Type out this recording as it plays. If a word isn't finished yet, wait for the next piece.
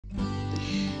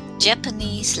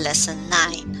Japanese Lesson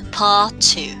 9, Part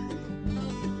 2.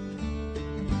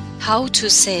 How to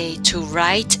say to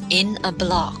write in a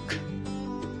block.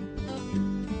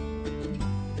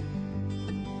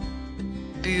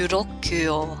 ブロッ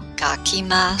クを書き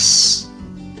ます。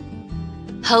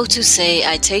How to say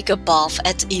I take a bath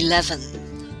at 11.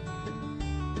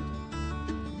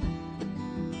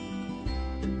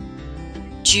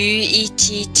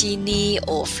 11時に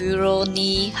お風呂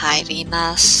に入り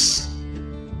ます。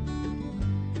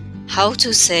How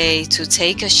to say to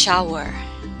take a shower.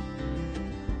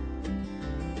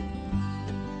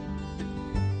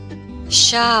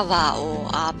 シャワー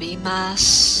を浴びま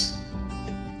す。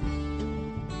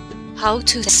How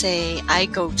to say I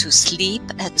go to sleep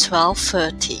at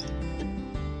 12:30.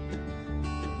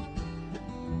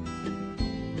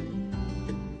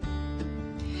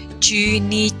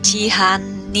 12時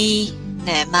半に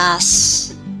寝ま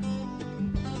す。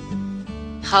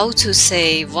How to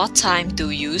say what time do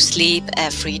you sleep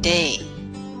every day?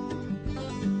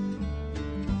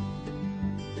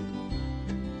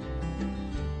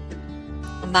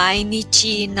 毎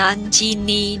日何時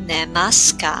に寝ま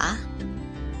すか?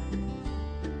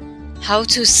 How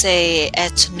to say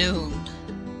at noon.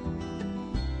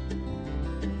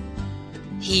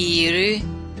 昼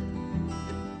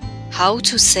How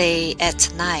to say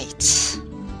at night.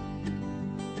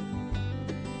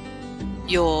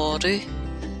 夜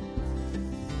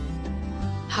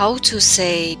How to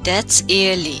say that's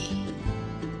early.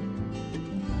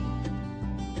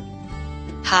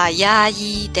 早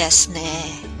いですね.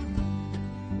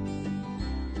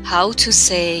 How to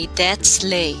say that's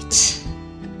late.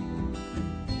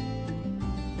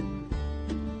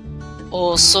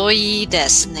 遅いで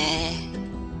すね.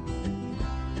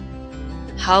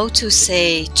 How to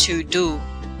say to do.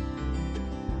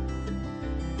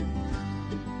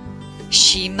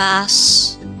 しま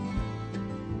す.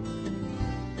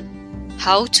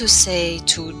 How to say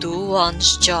to do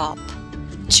one's job,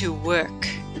 to work.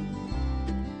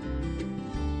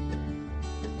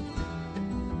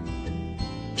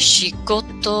 仕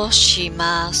事し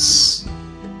ます.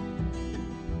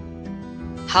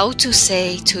 How to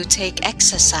say to take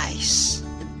exercise.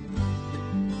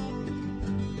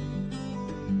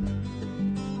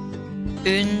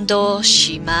 運動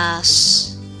します.